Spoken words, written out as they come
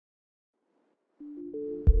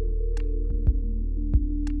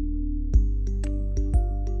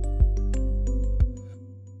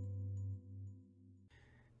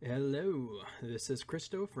This is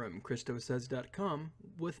Christo from ChristoSays.com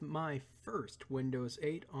with my first Windows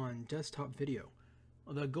 8 on desktop video.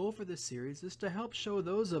 The goal for this series is to help show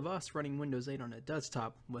those of us running Windows 8 on a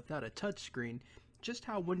desktop without a touchscreen just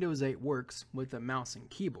how Windows 8 works with a mouse and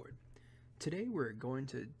keyboard. Today we're going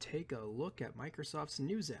to take a look at Microsoft's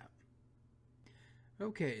News app.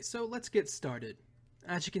 Okay, so let's get started.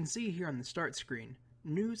 As you can see here on the start screen,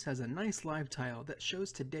 News has a nice live tile that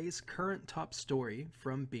shows today's current top story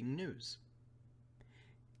from Bing News.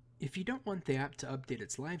 If you don't want the app to update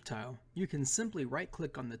its live tile, you can simply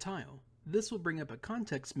right-click on the tile. This will bring up a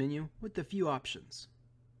context menu with a few options.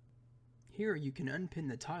 Here you can unpin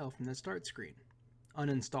the tile from the start screen,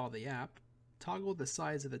 uninstall the app, toggle the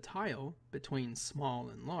size of the tile between small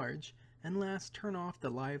and large, and last turn off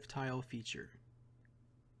the live tile feature.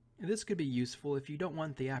 This could be useful if you don't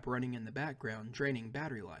want the app running in the background draining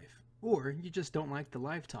battery life, or you just don't like the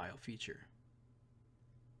live tile feature.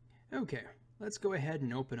 Okay, let's go ahead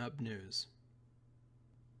and open up News.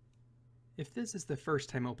 If this is the first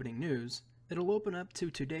time opening News, it'll open up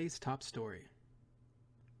to today's top story.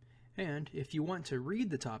 And if you want to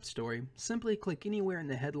read the top story, simply click anywhere in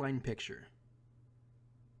the headline picture.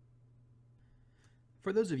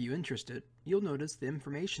 For those of you interested, you'll notice the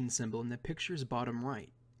information symbol in the picture's bottom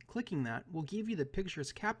right. Clicking that will give you the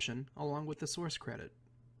picture's caption along with the source credit.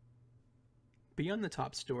 Beyond the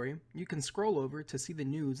top story, you can scroll over to see the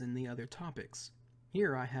news in the other topics.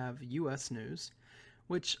 Here I have US news,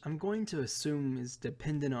 which I'm going to assume is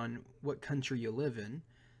dependent on what country you live in.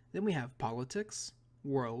 Then we have politics,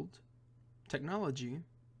 world, technology,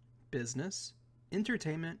 business,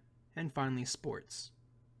 entertainment, and finally sports.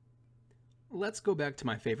 Let's go back to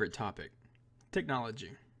my favorite topic,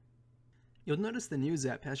 technology. You'll notice the News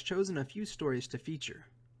app has chosen a few stories to feature.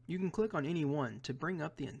 You can click on any one to bring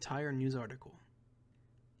up the entire news article.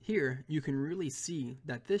 Here, you can really see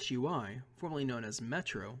that this UI, formerly known as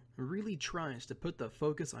Metro, really tries to put the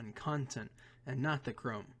focus on content and not the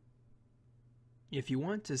Chrome. If you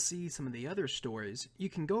want to see some of the other stories, you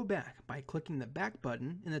can go back by clicking the back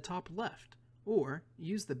button in the top left, or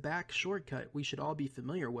use the back shortcut we should all be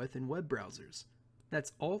familiar with in web browsers.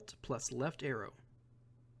 That's Alt plus left arrow.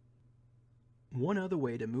 One other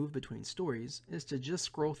way to move between stories is to just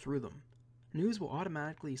scroll through them. News will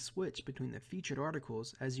automatically switch between the featured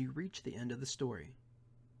articles as you reach the end of the story.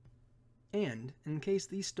 And, in case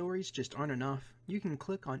these stories just aren't enough, you can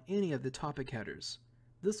click on any of the topic headers.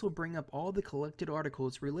 This will bring up all the collected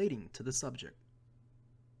articles relating to the subject.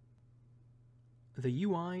 The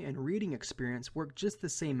UI and reading experience work just the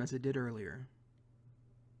same as it did earlier.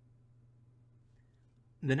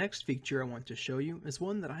 The next feature I want to show you is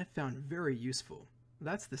one that I found very useful.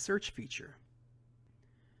 That's the search feature.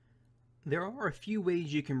 There are a few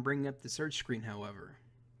ways you can bring up the search screen, however.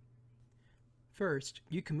 First,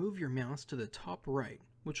 you can move your mouse to the top right,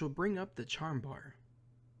 which will bring up the charm bar.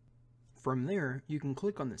 From there, you can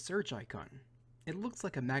click on the search icon. It looks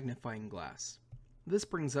like a magnifying glass. This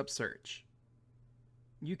brings up search.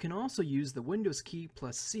 You can also use the Windows key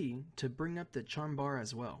plus C to bring up the charm bar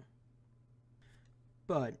as well.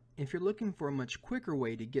 But if you're looking for a much quicker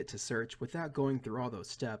way to get to search without going through all those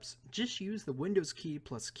steps, just use the Windows key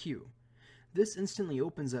plus Q. This instantly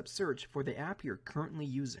opens up search for the app you're currently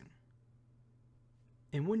using.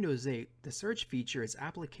 In Windows 8, the search feature is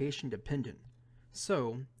application dependent.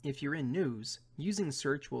 So, if you're in News, using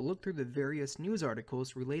search will look through the various news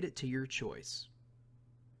articles related to your choice.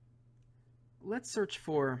 Let's search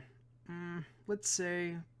for, let's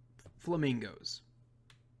say, flamingos.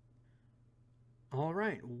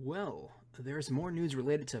 Alright, well, there's more news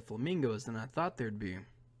related to flamingos than I thought there'd be.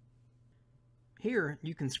 Here,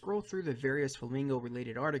 you can scroll through the various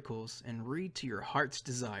flamingo-related articles and read to your heart's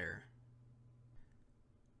desire.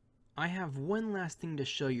 I have one last thing to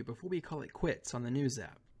show you before we call it quits on the News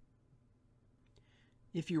app.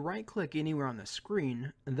 If you right-click anywhere on the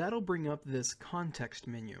screen, that'll bring up this context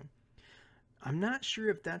menu. I'm not sure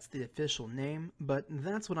if that's the official name, but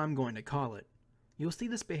that's what I'm going to call it. You'll see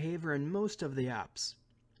this behavior in most of the apps.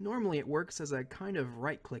 Normally it works as a kind of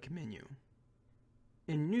right-click menu.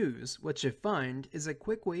 In News, what you find is a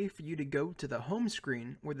quick way for you to go to the home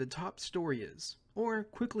screen where the top story is, or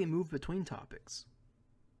quickly move between topics.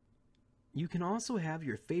 You can also have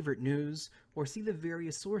your favorite news, or see the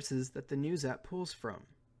various sources that the News app pulls from.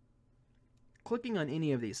 Clicking on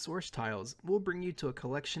any of these source tiles will bring you to a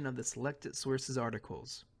collection of the selected sources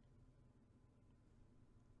articles.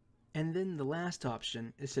 And then the last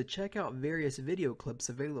option is to check out various video clips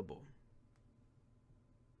available.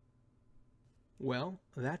 Well,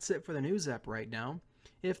 that's it for the News app right now.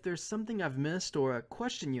 If there's something I've missed or a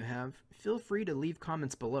question you have, feel free to leave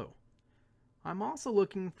comments below. I'm also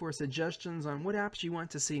looking for suggestions on what apps you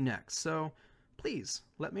want to see next, so please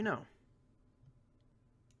let me know.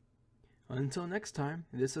 Until next time,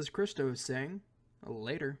 this is Christo saying,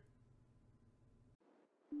 later.